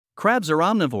Crabs are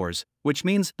omnivores, which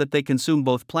means that they consume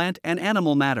both plant and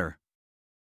animal matter.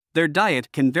 Their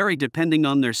diet can vary depending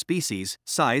on their species,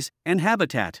 size, and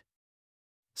habitat.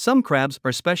 Some crabs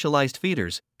are specialized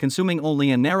feeders, consuming only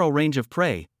a narrow range of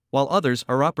prey, while others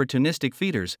are opportunistic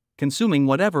feeders, consuming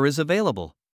whatever is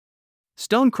available.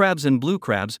 Stone crabs and blue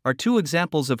crabs are two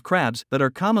examples of crabs that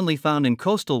are commonly found in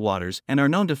coastal waters and are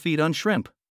known to feed on shrimp.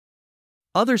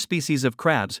 Other species of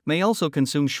crabs may also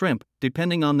consume shrimp,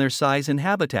 depending on their size and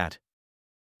habitat.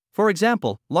 For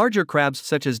example, larger crabs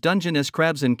such as Dungeness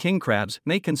crabs and king crabs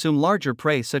may consume larger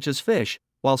prey such as fish,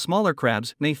 while smaller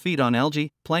crabs may feed on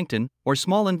algae, plankton, or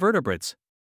small invertebrates.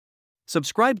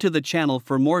 Subscribe to the channel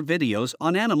for more videos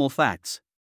on animal facts.